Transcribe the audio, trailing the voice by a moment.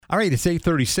All right, it's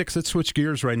 8:36. Let's switch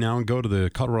gears right now and go to the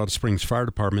Colorado Springs Fire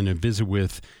Department and visit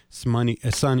with Sonny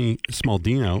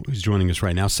Smaldino, who's joining us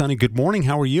right now. Sonny, good morning.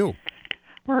 How are you?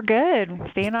 We're good.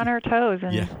 Staying on our toes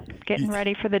and getting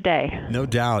ready for the day. No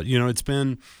doubt. You know, it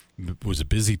was a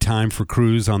busy time for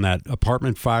crews on that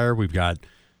apartment fire. We've got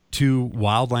 2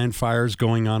 wildland fires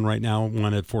going on right now,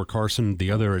 one at Fort Carson, the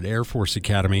other at Air Force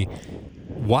Academy.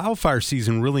 Wildfire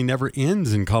season really never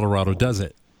ends in Colorado, does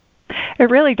it? It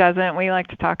really doesn't. We like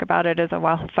to talk about it as a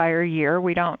wildfire year.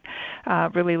 We don't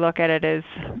really look at it as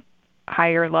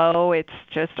high or low. It's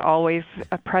just always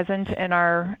present in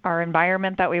our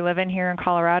environment that we live in here in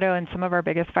Colorado, and some of our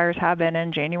biggest fires have been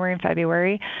in January and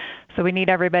February. So we need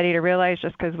everybody to realize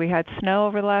just because we had snow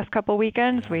over the last couple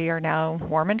weekends, we are now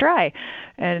warm and dry.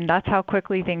 And that's how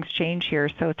quickly things change here.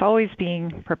 So it's always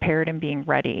being prepared and being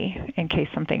ready in case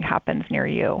something happens near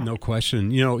you. No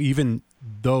question. You know, even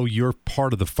though you're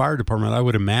part of the fire department, I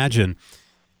would imagine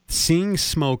seeing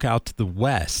smoke out to the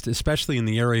west, especially in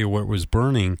the area where it was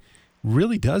burning,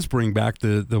 really does bring back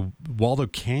the Waldo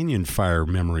Canyon fire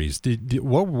memories.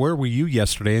 Where were you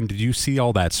yesterday, and did you see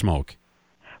all that smoke?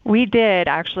 We did,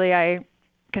 actually. I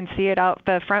can see it out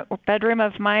the front bedroom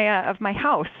of my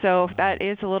house. So that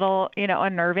is a little,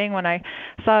 unnerving. When I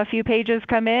saw a few pages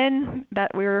come in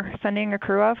that we were sending a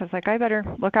crew of, I was like, I better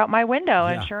look out my window.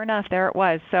 And sure enough, there it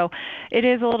was. So it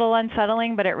is a little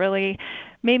unsettling, but it really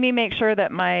made me make sure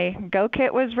that my go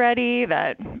kit was ready,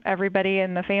 that everybody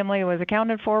in the family was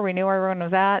accounted for. We knew where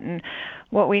everyone was at and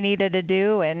what we needed to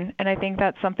do. And I think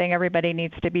that's something everybody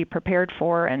needs to be prepared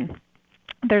for. And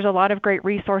there's a lot of great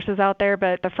resources out there,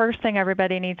 but the first thing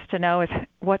everybody needs to know is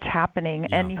what's happening,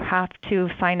 and you have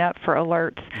to sign up for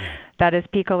alerts. That is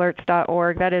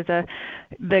peakalerts.org. That is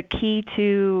the key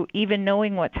to even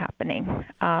knowing what's happening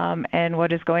and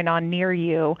what is going on near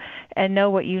you, and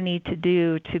know what you need to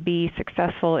do to be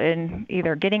successful in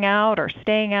either getting out or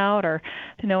staying out, or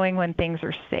knowing when things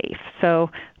are safe. So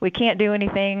we can't do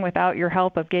anything without your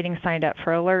help of getting signed up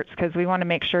for alerts, because we want to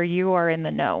make sure you are in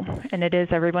the know, and it is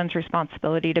everyone's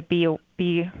responsibility to be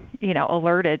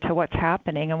alerted to what's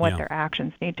happening and what their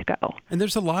actions need to go. And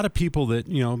there's a lot of people that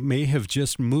may have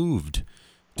just moved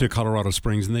to Colorado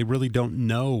Springs, and they really don't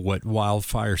know what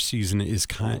wildfire season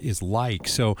is like.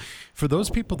 So for those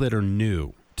people that are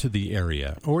new to the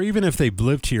area, or even if they've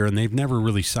lived here and they've never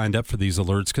really signed up for these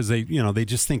alerts because they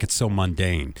just think it's so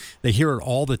mundane. They hear it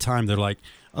all the time. They're like,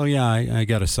 oh yeah, I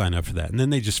got to sign up for that, and then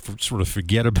they just sort of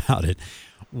forget about it.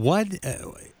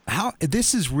 How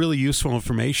this is really useful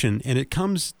information, and it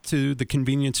comes to the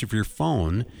convenience of your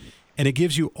phone, and it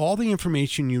gives you all the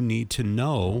information you need to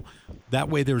know. That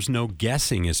way there's no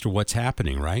guessing as to what's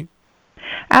happening, right?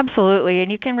 Absolutely,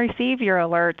 and you can receive your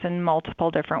alerts in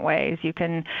multiple different ways. You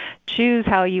can choose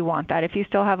how you want that. If you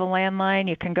still have a landline,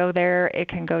 you can go there. It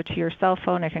can go to your cell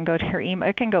phone. It can go to your email.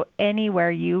 It can go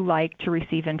anywhere you like to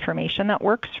receive information that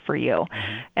works for you.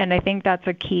 And I think that's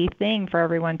a key thing for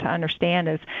everyone to understand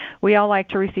is we all like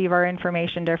to receive our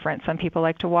information different. Some people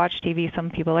like to watch TV. Some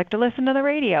people like to listen to the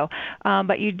radio.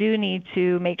 But you do need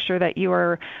to make sure that you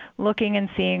are looking and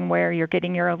seeing where you're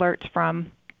getting your alerts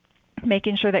from,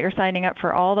 making sure that you're signing up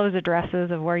for all those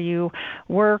addresses of where you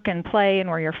work and play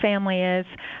and where your family is.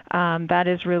 That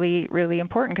is really, really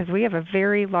important, because we have a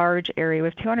very large area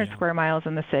with 200 square miles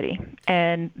in the city,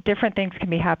 and different things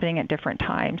can be happening at different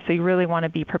times. So you really want to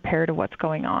be prepared of what's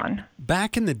going on.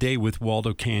 Back in the day with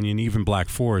Waldo Canyon, even Black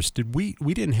Forest, we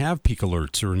didn't have peak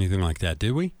alerts or anything like that,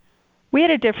 did we? We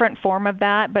had a different form of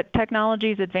that, but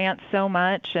technology's advanced so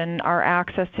much, and our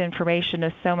access to information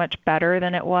is so much better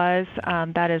than it was.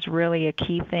 That is really a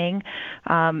key thing.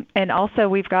 And also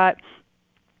we've got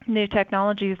new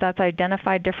technologies that's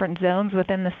identified different zones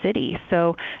within the city.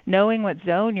 So knowing what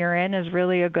zone you're in is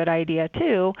really a good idea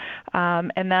too.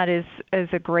 And that is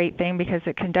a great thing, because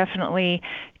it can definitely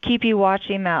keep you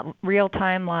watching that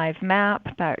real-time live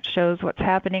map that shows what's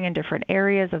happening in different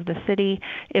areas of the city.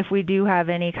 If we do have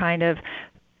any kind of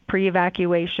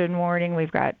pre-evacuation warning,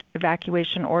 we've got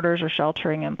evacuation orders or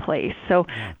sheltering in place. So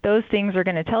those things are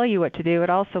going to tell you what to do. It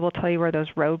also will tell you where those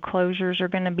road closures are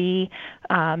going to be.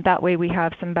 That way we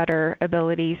have some better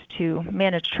abilities to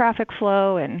manage traffic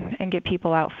flow and get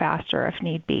people out faster if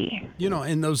need be.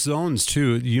 In those zones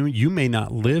too, you may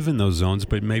not live in those zones,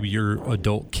 but maybe your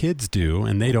adult kids do,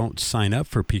 and they don't sign up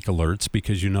for peak alerts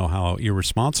because you know how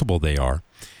irresponsible they are.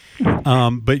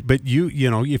 But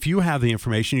if you have the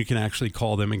information, you can actually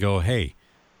call them and go, hey,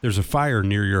 there's a fire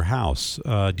near your house.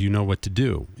 Do you know what to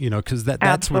do? Because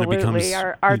that's when it becomes.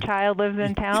 Our child lives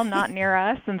in town, not near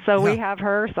us, and so we have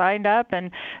her signed up,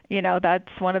 and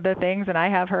that's one of the things. And I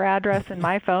have her address in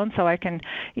my phone, so I can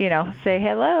say,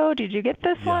 hello, did you get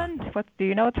this one? What do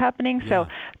you know what's happening? So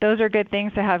those are good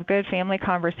things to have good family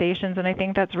conversations, and I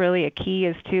think that's really a key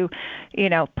is to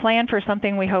plan for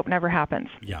something we hope never happens.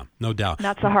 Yeah, no doubt. And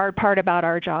that's the hard part about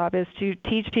our job is to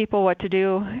teach people what to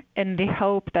do in the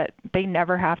hope that they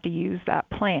never have to use that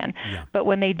plan. Yeah. But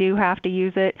when they do have to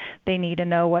use it, they need to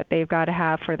know what they've got to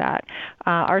have for that.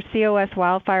 Our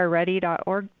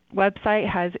COSWildfireReady.org website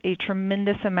has a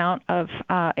tremendous amount of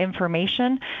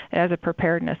information. It has a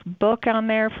preparedness book on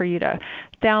there for you to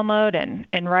download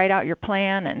and write out your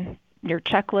plan and your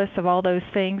checklist of all those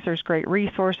things. There's great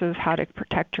resources, how to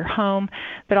protect your home,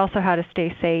 but also how to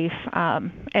stay safe,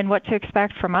 and what to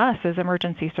expect from us as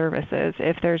emergency services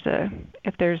if there's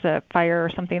a fire or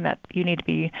something that you need to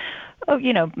be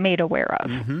made aware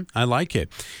of. Mm-hmm. I like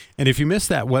it. And if you missed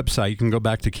that website, you can go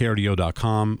back to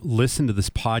KRDO.com, listen to this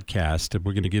podcast, and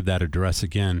we're going to give that address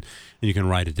again, and you can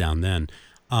write it down then.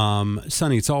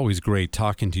 Sonny, it's always great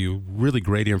talking to you. Really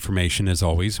great information as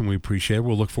always, and we appreciate it.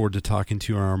 We'll look forward to talking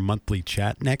to you on our monthly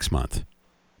chat next month.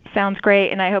 Sounds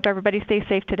great, and I hope everybody stays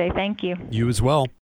safe today. Thank you. You as well.